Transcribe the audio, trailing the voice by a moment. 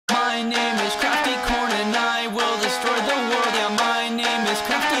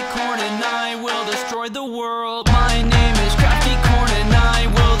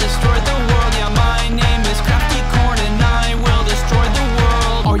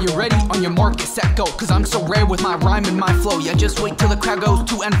cause I'm so rare with my rhyme and my flow. Yeah, just wait till the crowd goes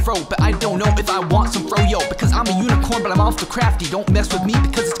to and fro. But I don't know if I want some fro-yo, because I'm a unicorn but I'm also crafty. Don't mess with me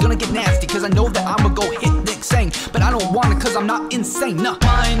because it's gonna get nasty, cause I know that I'ma go hit Nick Sang, but I don't want it cause I'm not insane, nah.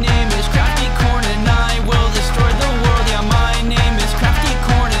 My name is Crafty Corn and I will destroy the